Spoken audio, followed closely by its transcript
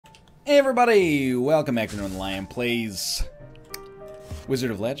Hey everybody, welcome back to Northernlion Plays Wizard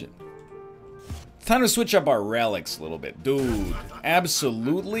of Legend. It's time to switch up our relics a little bit. Dude,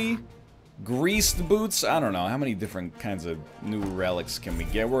 absolutely greased boots. I don't know, how many different kinds of new relics can we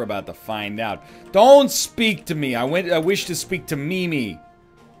get? We're about to find out. Don't speak to me, I wish to speak to Mimi.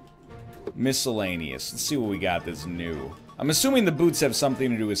 Miscellaneous, let's see what we got that's new. I'm assuming the boots have something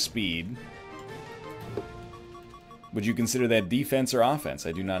to do with speed. Would you consider that defense or offense?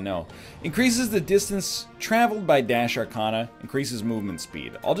 I do not know. Increases the distance traveled by Dash Arcana. Increases movement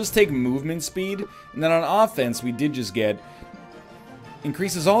speed. I'll just take movement speed. And then on offense, we did just get...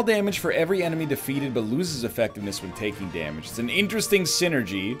 Increases all damage for every enemy defeated, but loses effectiveness when taking damage. It's an interesting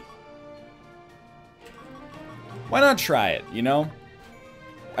synergy. Why not try it, you know?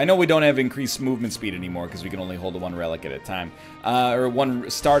 I know we don't have increased movement speed anymore because we can only hold one relic at a time. Or one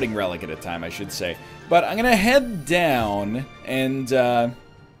starting relic at a time, I should say. But I'm going to head down and,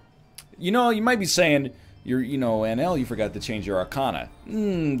 you know, you might be saying, you know, NL, you forgot to change your Arcana.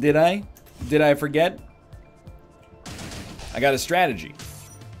 Did I? Did I forget? I got a strategy.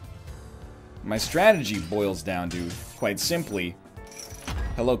 My strategy boils down to, quite simply,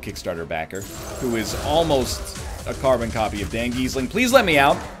 hello Kickstarter backer, who is almost a carbon copy of Dan Giesling. Please let me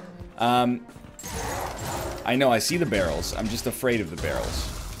out. I know, I see the barrels. I'm just afraid of the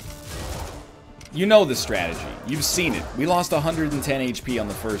barrels. You know the strategy. You've seen it. We lost 110 HP on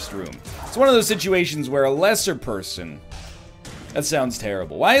the first room. It's one of those situations where a lesser person... That sounds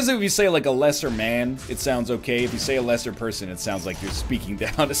terrible. Why is it if you say like a lesser man, it sounds okay? If you say a lesser person, it sounds like you're speaking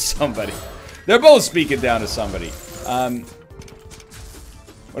down to somebody. They're both speaking down to somebody.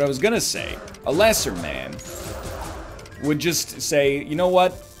 What I was gonna say, a lesser man would just say, you know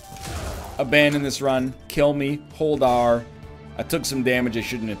what? Abandon this run, kill me, hold R. I took some damage I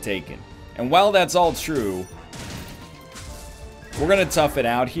shouldn't have taken. And while that's all true, we're gonna tough it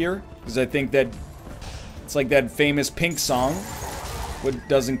out here, because I think that it's like that famous Pink song, what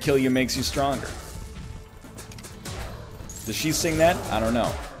doesn't kill you makes you stronger. Does she sing that? I don't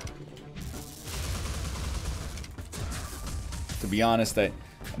know. To be honest, I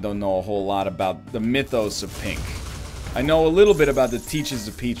don't know a whole lot about the mythos of Pink. I know a little bit about the Teaches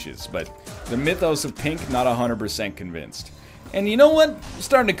of Peaches, but the mythos of Pink, not 100% convinced. And you know what? I'm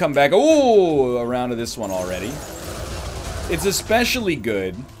starting to come back. Ooh, around to this one already. It's especially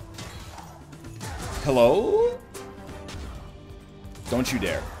good. Hello? Don't you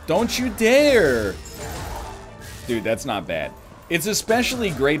dare. Don't you dare! Dude, that's not bad. It's especially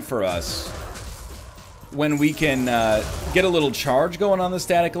great for us when we can get a little charge going on the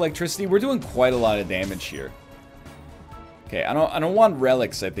static electricity. We're doing quite a lot of damage here. Okay, I don't want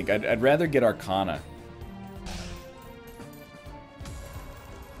relics, I think. I'd rather get Arcana.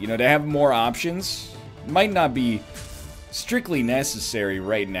 You know, to have more options might not be strictly necessary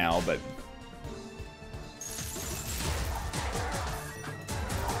right now, but...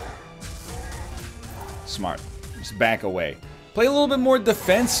 Smart. Just back away. Play a little bit more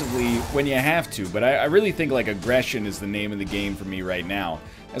defensively when you have to, but I really think, like, aggression is the name of the game for me right now.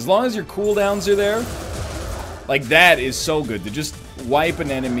 As long as your cooldowns are there, like, that is so good. To just wipe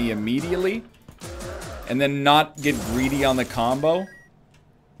an enemy immediately and then not get greedy on the combo.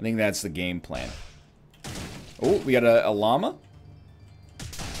 I think that's the game plan. Oh, we got a llama?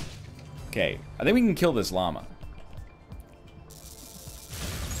 Okay, I think we can kill this llama.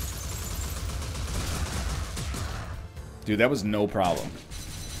 Dude, that was no problem.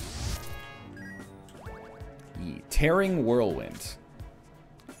 Tearing Whirlwind.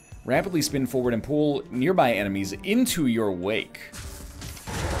 Rapidly spin forward and pull nearby enemies into your wake.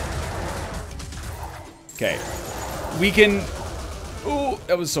 Okay. We can... Ooh,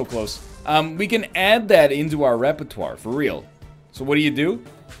 that was so close. We can add that into our repertoire, for real. So what do?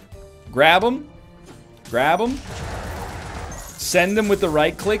 Grab them. Grab them. Send them with the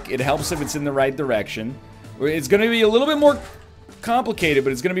right click. It helps if it's in the right direction. It's going to be a little bit more complicated,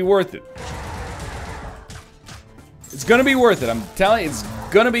 but it's going to be worth it. It's going to be worth it. I'm telling you, it's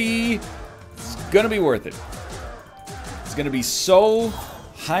going to be worth it. It's going to be so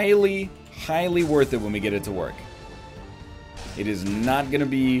highly worth it when we get it to work. It is not going to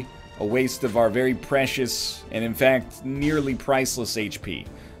be a waste of our very precious and, in fact, nearly priceless HP.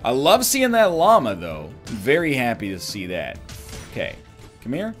 I love seeing that llama, though. I'm very happy to see that. Okay,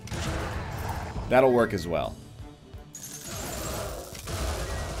 come here. That'll work as well.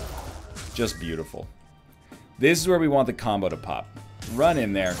 Just beautiful. This is where we want the combo to pop. Run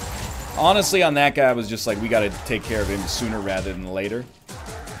in there. Honestly, on that guy, I was just like, we gotta take care of him sooner rather than later.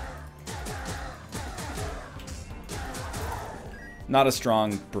 Not a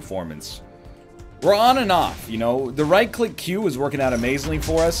strong performance. We're on and off, you know. The right-click Q is working out amazingly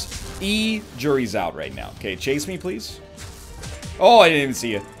for us. E, jury's out right now. Okay, chase me, please. Oh, I didn't even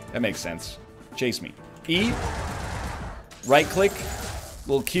see you. That makes sense. Chase me. E, right-click,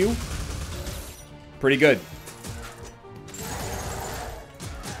 little Q. Pretty good.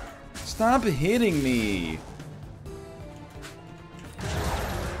 Stop hitting me.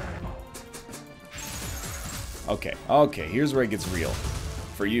 Okay, okay, here's where it gets real.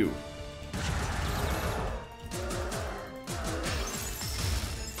 For you.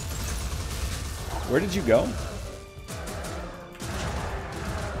 Where did you go?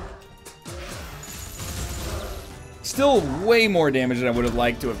 Still way more damage than I would have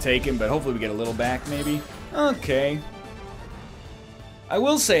liked to have taken, but hopefully we get a little back, maybe. Okay. I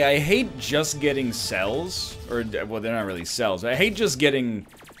will say, I hate just getting cells. Or, well, they're not really cells. I hate just getting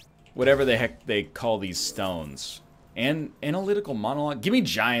whatever the heck they call these stones. And analytical monologue. Give me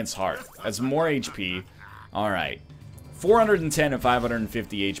Giant's Heart. That's more HP. Alright. 410 and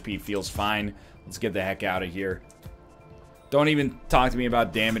 550 HP feels fine. Let's get the heck out of here. Don't even talk to me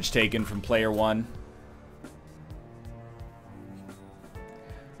about damage taken from player 1.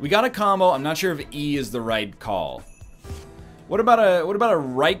 We got a combo. I'm not sure if E is the right call. What about a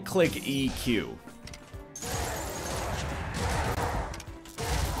right-click EQ?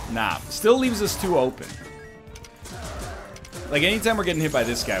 Nah, still leaves us too open. Like anytime we're getting hit by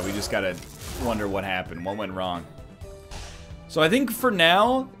this guy, we just gotta wonder what happened, what went wrong. So I think for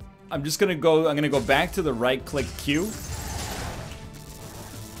now, I'm gonna go back to the right-click Q.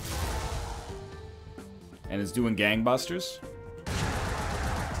 And it's doing gangbusters.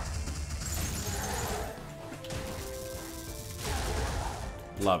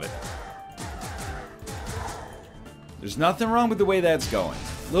 Love it. There's nothing wrong with the way that's going.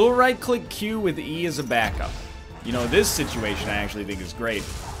 Little right-click Q with E as a backup. You know, this situation I actually think is great.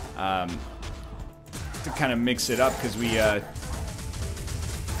 To kind of mix it up, because we, oh,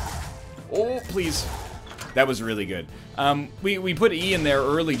 please. That was really good. We put E in there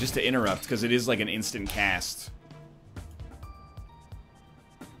early just to interrupt, because it is like an instant cast.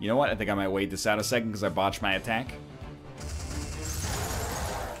 You know what? I think I might wait this out a second, because I botched my attack.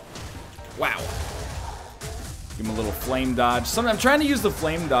 Wow. Give him a little flame dodge. I'm trying to use the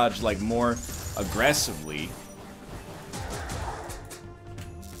flame dodge, like, more aggressively.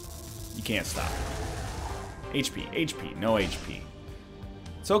 You can't stop. HP, HP, no HP.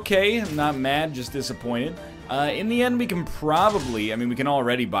 It's okay. I'm not mad, just disappointed. In the end, we can probably... I mean, we can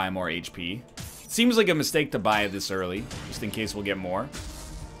already buy more HP. It seems like a mistake to buy it this early, just in case we'll get more.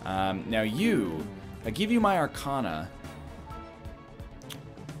 Now you... I give you my Arcana...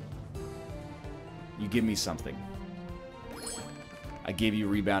 You give me something. I gave you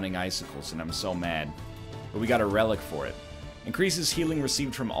Rebounding Icicles, and I'm so mad. But we got a relic for it. Increases healing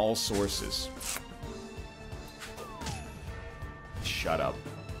received from all sources. Shut up.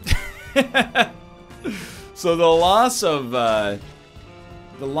 So the loss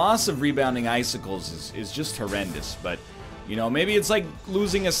of Rebounding Icicles is just horrendous. But, you know, maybe it's like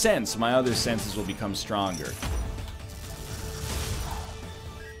losing a sense. My other senses will become stronger.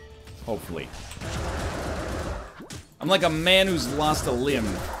 Hopefully. I'm like a man who's lost a limb.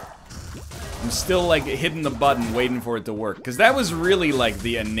 I'm still like hitting the button waiting for it to work. Because that was really like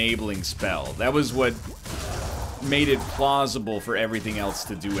the enabling spell. That was what made it plausible for everything else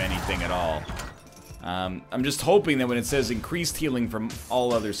to do anything at all. I'm just hoping that when it says increased healing from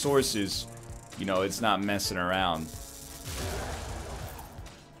all other sources, you know, it's not messing around.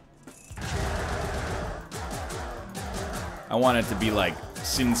 I want it to be like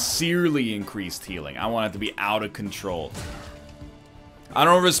sincerely increased healing. I want it to be out of control. I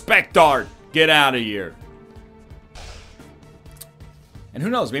don't respect art. Get out of here. And who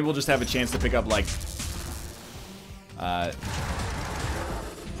knows? Maybe we'll just have a chance to pick up like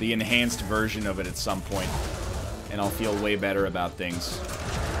the enhanced version of it at some point, and I'll feel way better about things.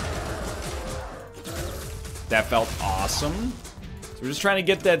 That felt awesome. So we're just trying to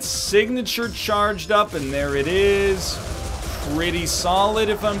get that signature charged up, and there it is. Pretty solid,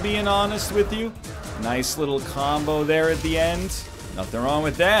 if I'm being honest with you. Nice little combo there at the end. Nothing wrong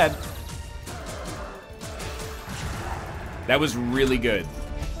with that. That was really good.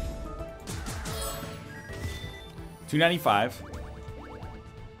 295.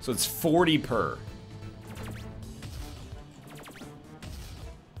 So it's 40 per.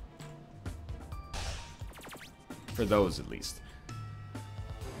 For those, at least.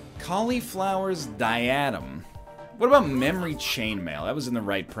 Cauliflower's Diadem. What about Memory Chainmail? That was in the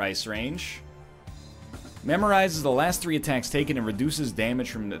right price range. Memorizes the last 3 attacks taken and reduces damage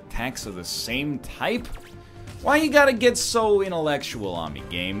from attacks of the same type? Why you gotta get so intellectual on me,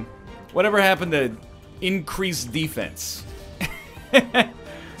 game? Whatever happened to increased defense?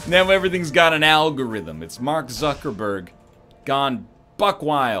 Now everything's got an algorithm. It's Mark Zuckerberg gone buck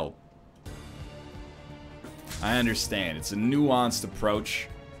wild. I understand. It's a nuanced approach.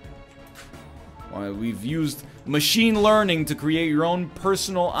 We've used machine learning to create your own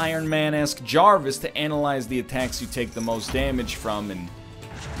personal Iron Man-esque Jarvis to analyze the attacks you take the most damage from and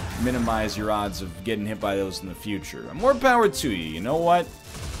minimize your odds of getting hit by those in the future. More power to you. You know what?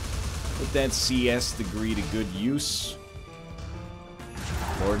 Put that CS degree to good use.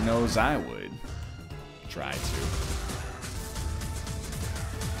 Lord knows I would. Try to.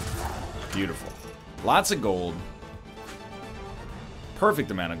 Beautiful. Lots of gold.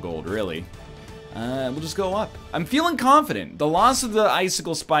 Perfect amount of gold, really. We'll just go up. I'm feeling confident. The loss of the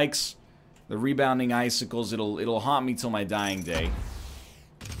icicle spikes, the rebounding icicles, it'll haunt me till my dying day.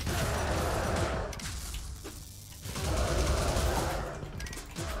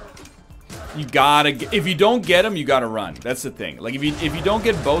 You gotta, if you don't get them, you gotta run. That's the thing. Like, if you don't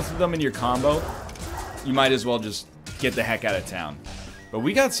get both of them in your combo, you might as well just get the heck out of town. But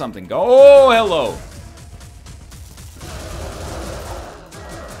we got something go. Oh, hello.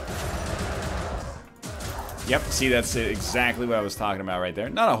 Yep, see, that's exactly what I was talking about right there.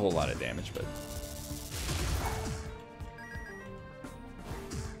 Not a whole lot of damage, but...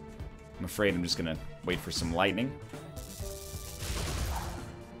 I'm afraid I'm just gonna wait for some lightning.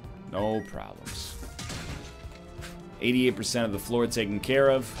 No problems. 88% of the floor taken care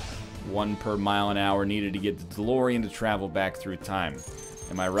of. 1 per mile an hour needed to get the DeLorean to travel back through time.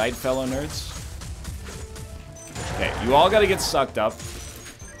 Am I right, fellow nerds? Okay, you all gotta get sucked up.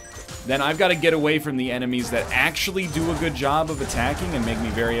 Then I've got to get away from the enemies that actually do a good job of attacking and make me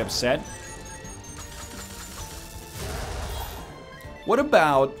very upset. What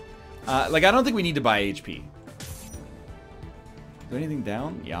about... like, I don't think we need to buy HP. Is there anything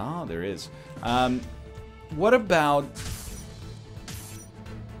down? Yeah, there is. What about...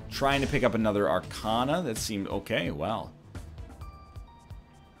 trying to pick up another Arcana? That seemed... okay, well.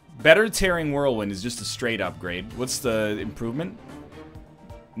 Better Tearing Whirlwind is just a straight upgrade. What's the improvement?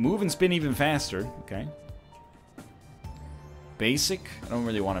 Move and spin even faster. Okay. Basic? I don't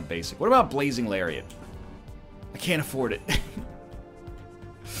really want a basic. What about Blazing Lariat? I can't afford it.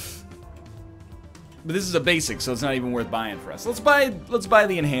 But this is a basic, so it's not even worth buying for us. Let's buy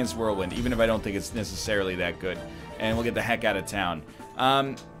the Enhanced Whirlwind, even if I don't think it's necessarily that good. And we'll get the heck out of town.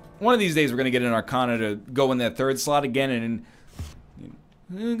 One of these days we're gonna get an Arcana to go in that third slot again, and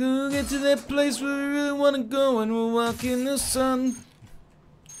we're gonna get to that place where we really wanna go, and we'll walk in the sun.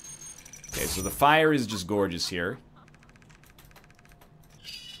 Okay, so the fire is just gorgeous here.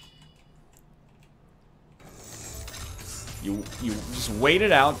 You just wait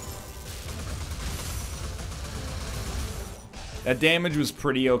it out. That damage was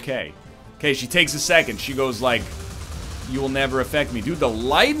pretty okay. Okay, she takes a second. She goes like, you will never affect me. Dude, the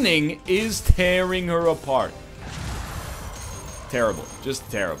lightning is tearing her apart. Terrible.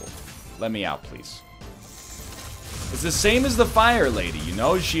 Just terrible. Let me out, please. It's the same as the fire lady, you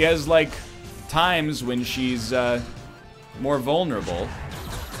know? She has, like, times when she's, more vulnerable.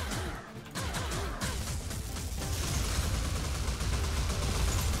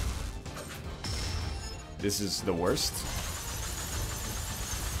 This is the worst.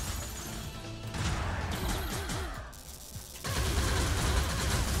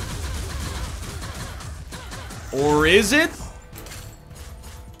 Or is it?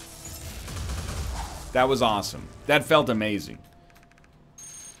 That was awesome. That felt amazing.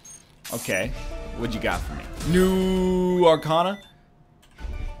 Okay. What'd you got for me? New Arcana?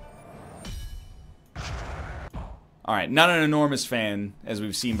 Alright, not an enormous fan, as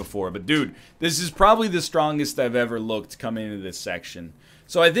we've seen before, but dude, this is probably the strongest I've ever looked coming into this section.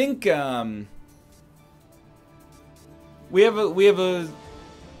 So I think, we have a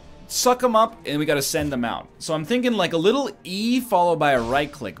suck them up, and we gotta send them out. So I'm thinking like a little E followed by a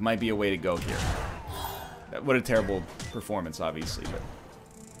right click might be a way to go here. What a terrible performance, obviously, but...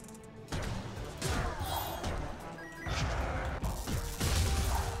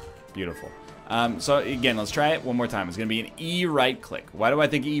 Beautiful. So again, let's try it one more time. It's gonna be an E right click. Why do I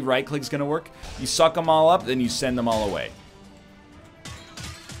think E right click is gonna work? You suck them all up, then you send them all away.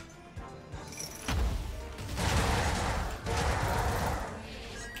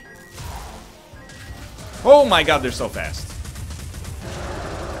 Oh my god, they're so fast.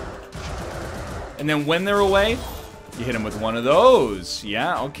 And then when they're away, you hit them with one of those.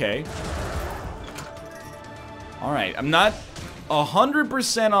 Yeah, okay. Alright, I'm not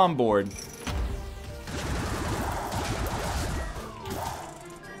 100% on board.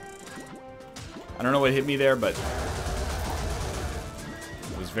 I don't know what hit me there, but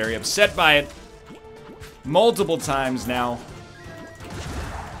it was very upset by it. Multiple times now.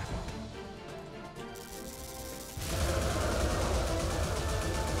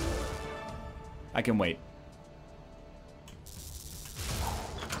 I can wait.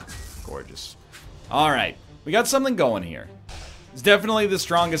 Gorgeous. Alright. We got something going here. It's definitely the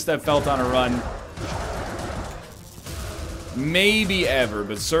strongest I've felt on a run. Maybe ever,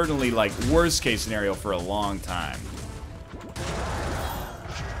 but certainly, like, worst case scenario for a long time.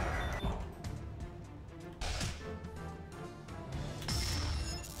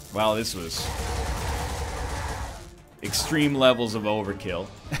 Wow, this was extreme levels of overkill.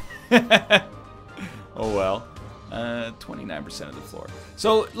 Oh well. 29% of the floor.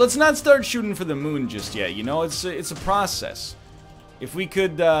 So let's not start shooting for the moon just yet. You know, it's a process. If we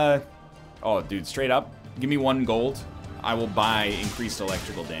could, oh, dude, straight up, give me 1 gold. I will buy increased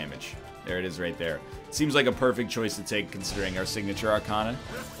electrical damage. There it is, right there. Seems like a perfect choice to take considering our signature arcana.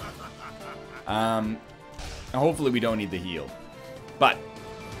 Hopefully we don't need the heal, but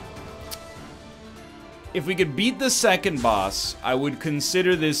if we could beat the second boss, I would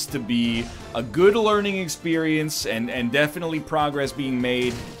consider this to be a good learning experience and definitely progress being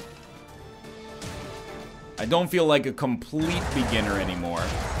made. I don't feel like a complete beginner anymore.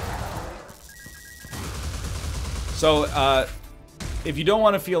 So, if you don't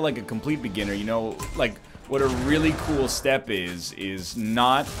want to feel like a complete beginner, you know, like, what a really cool step is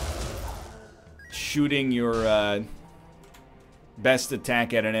not shooting your, best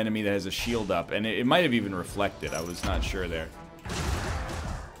attack at an enemy that has a shield up. And it might have even reflected. I was not sure there.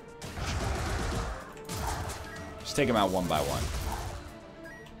 Just take them out one by one.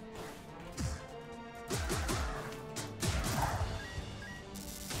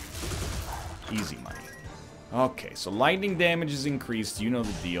 Easy money. Okay, so lightning damage is increased. You know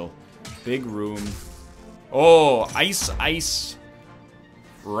the deal. Big room. Oh, ice,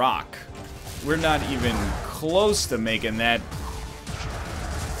 rock. We're not even close to making that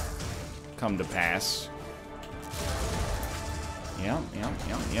come to pass.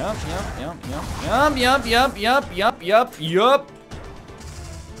 Yup.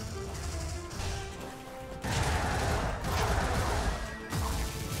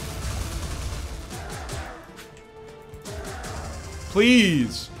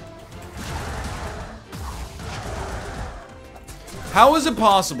 Please. How is it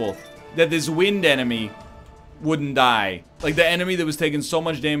possible that this wind enemy wouldn't die? Like, the enemy that was taking so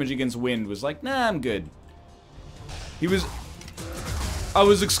much damage against wind was like, nah, I'm good. I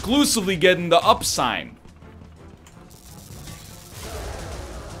was exclusively getting the up sign.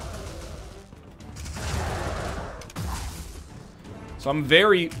 So I'm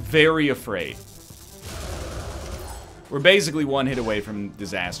very, very afraid. We're basically 1 hit away from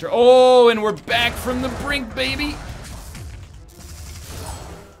disaster. Oh, and we're back from the brink, baby.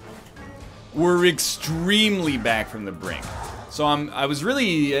 We're extremely back from the brink. So I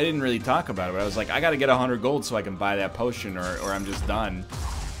didn't really talk about it, but I was like, I gotta get 100 gold so I can buy that potion or I'm just done.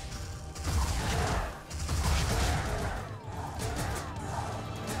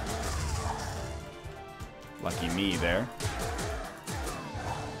 Lucky me there.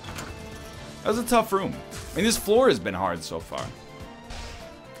 That was a tough room. I mean, this floor has been hard so far.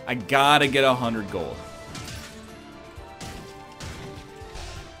 I gotta get 100 gold.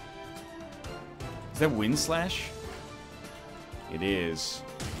 Is that Wind Slash? It is.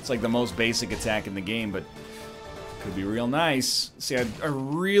 It's like the most basic attack in the game, but could be real nice. See, I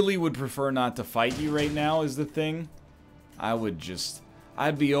really would prefer not to fight you right now is the thing.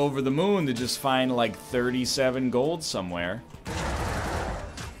 I'd be over the moon to just find like 37 gold somewhere.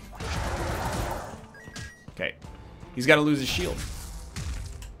 Okay. He's got to lose his shield.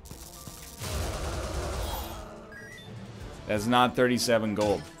 That's not 37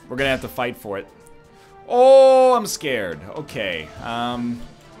 gold. We're going to have to fight for it. Oh, I'm scared. Okay.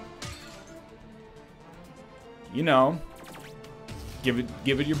 You know, give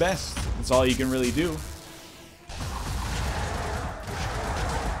it your best. That's all you can really do.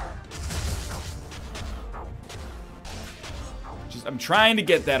 I'm trying to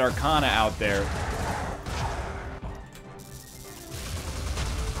get that Arcana out there.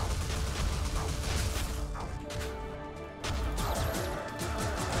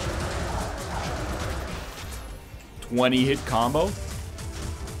 Hit combo.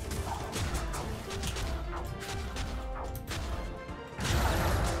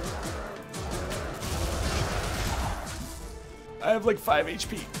 I have like 5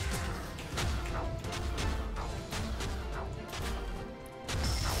 HP.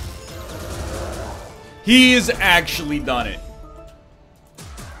 He has actually done it.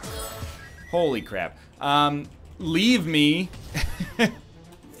 Holy crap. Leave me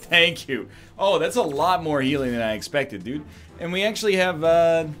Thank you. Oh, that's a lot more healing than I expected, dude. And we actually have,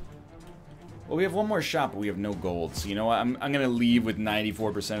 well, we have one more shop, but we have no gold. So, you know what? I'm going to leave with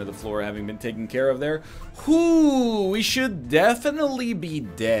 94% of the floor having been taken care of there. Whoo! We should definitely be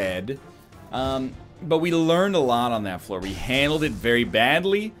dead. But we learned a lot on that floor. We handled it very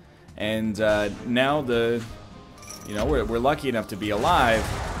badly. And now you know, we're lucky enough to be alive.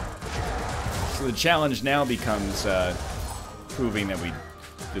 So the challenge now becomes proving that we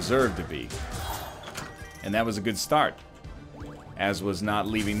deserve to be. And that was a good start. As was not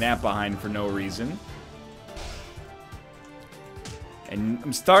leaving that behind for no reason. And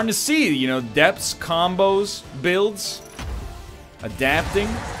I'm starting to see, you know, depths, combos, builds, adapting.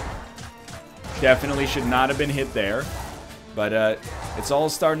 Definitely should not have been hit there. But it's all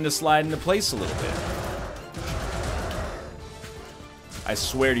starting to slide into place a little bit. I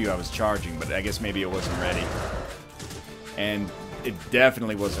swear to you I was charging, but I guess maybe it wasn't ready. And it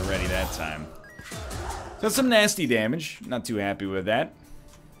definitely wasn't ready that time. So that's some nasty damage. Not too happy with that.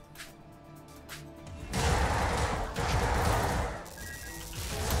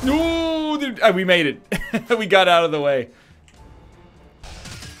 No, we made it. We got out of the way.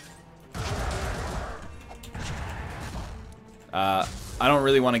 I don't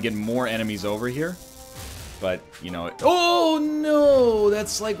really want to get more enemies over here. But, you know, oh no!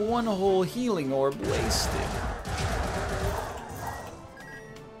 That's like one whole healing orb wasted.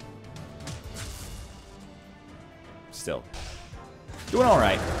 Still. Doing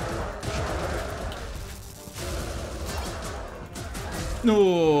alright.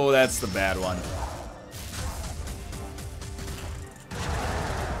 No, that's the bad one.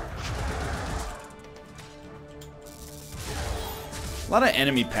 A lot of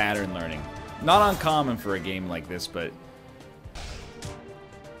enemy pattern learning. Not uncommon for a game like this, but...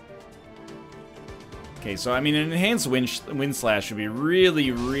 Okay, so, I mean, an enhanced wind slash would be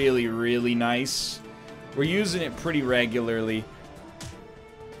really, really, really nice. We're using it pretty regularly.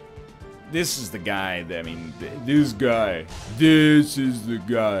 This is the guy, I mean, this guy. This is the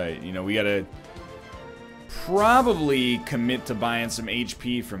guy. You know, we gotta probably commit to buying some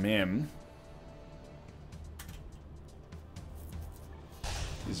HP from him.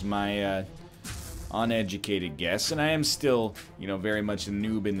 Is my uneducated guess. And I am still, you know, very much a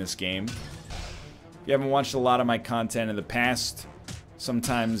noob in this game. If you haven't watched a lot of my content in the past,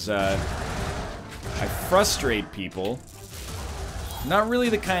 sometimes I frustrate people. Not really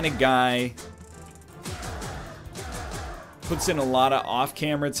the kind of guy puts in a lot of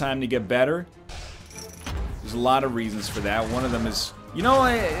off-camera time to get better. There's a lot of reasons for that. One of them is, you know,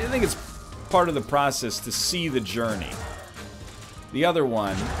 I think it's part of the process to see the journey. The other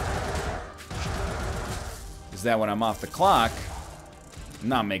one is that when I'm off the clock, I'm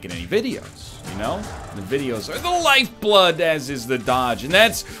not making any videos, you know? The videos are the lifeblood, as is the dodge, and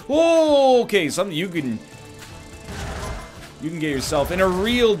that's, oh, okay, something you can get yourself in a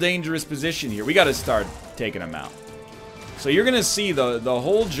real dangerous position here. We gotta start taking them out. So you're gonna see the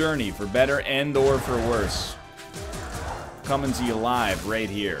whole journey, for better and or for worse, coming to you live right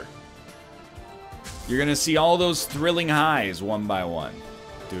here. You're gonna see all those thrilling highs one by one.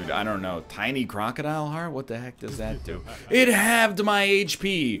 Dude, I don't know. Tiny crocodile heart? What the heck does that do? It halved my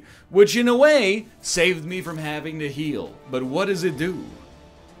HP, which in a way saved me from having to heal. But what does it do?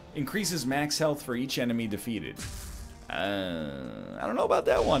 Increases max health for each enemy defeated. I don't know about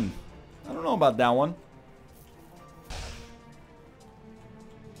that one. I don't know about that one.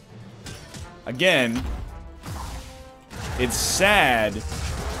 Again, it's sad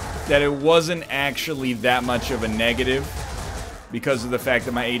that it wasn't actually that much of a negative because of the fact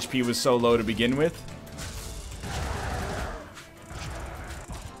that my HP was so low to begin with.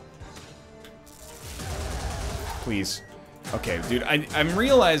 Please. Okay, dude, I'm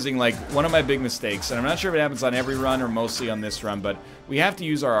realizing, like, one of my big mistakes, and I'm not sure if it happens on every run or mostly on this run, but we have to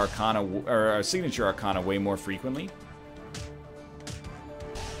use our Arcana, or our signature Arcana way more frequently.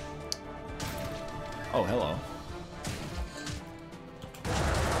 Oh, hello.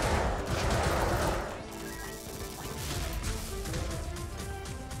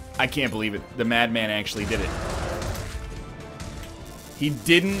 I can't believe it. The madman actually did it. He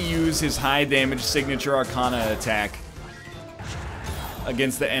didn't use his high damage signature Arcana attack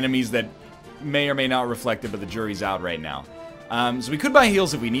against the enemies that may or may not reflect it, but the jury's out right now. So we could buy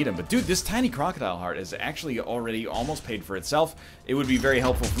heals if we need them, but dude, this tiny crocodile heart is actually already almost paid for itself. It would be very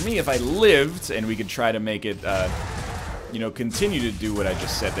helpful for me if I lived, and we could try to make it, you know, continue to do what I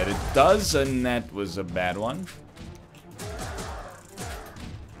just said that it does, and that was a bad one.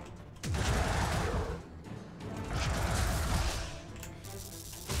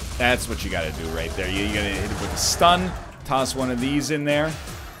 That's what you gotta do right there. You gotta hit it with a stun, toss one of these in there.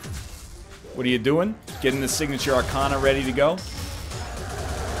 What are you doing? Getting the signature Arcana ready to go.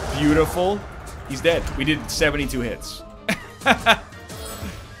 Beautiful. He's dead. We did 72 hits.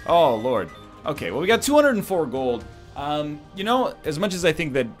 Oh, Lord. Okay, well, we got 204 gold. You know, as much as I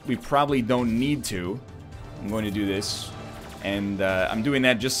think that we probably don't need to, I'm going to do this. And I'm doing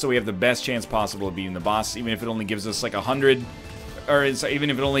that just so we have the best chance possible of beating the boss, even if it only gives us like 100, or even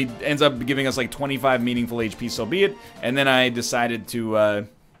if it only ends up giving us like 25 meaningful HP, so be it. And then I decided to,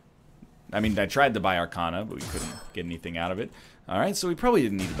 I mean, I tried to buy Arcana, but we couldn't get anything out of it. Alright, so we probably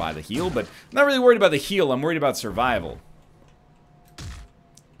didn't need to buy the heal, but I'm not really worried about the heal, I'm worried about survival.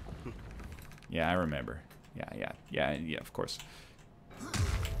 Yeah, I remember. Yeah, of course.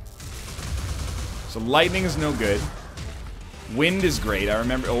 So lightning is no good. Wind is great, I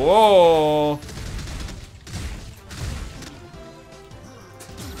remember. Whoa!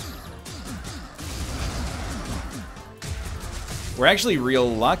 We're actually real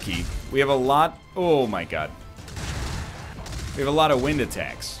lucky. We have a lot... Oh my god. We have a lot of wind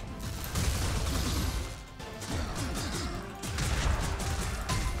attacks.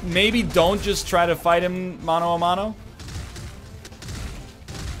 Maybe don't just try to fight him mano a mano.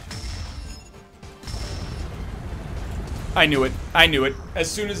 I knew it. I knew it. As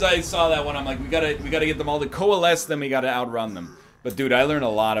soon as I saw that one, I'm like, we gotta get them all to coalesce, then we gotta outrun them. But dude, I learned a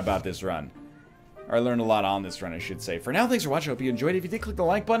lot about this run. Or I learned a lot on this run, I should say. For now, thanks for watching. I hope you enjoyed it. If you did, click the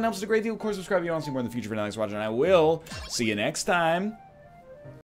like button. It helps us a great deal. Of course, subscribe if you want to see more in the future. For now, thanks for watching. I will see you next time.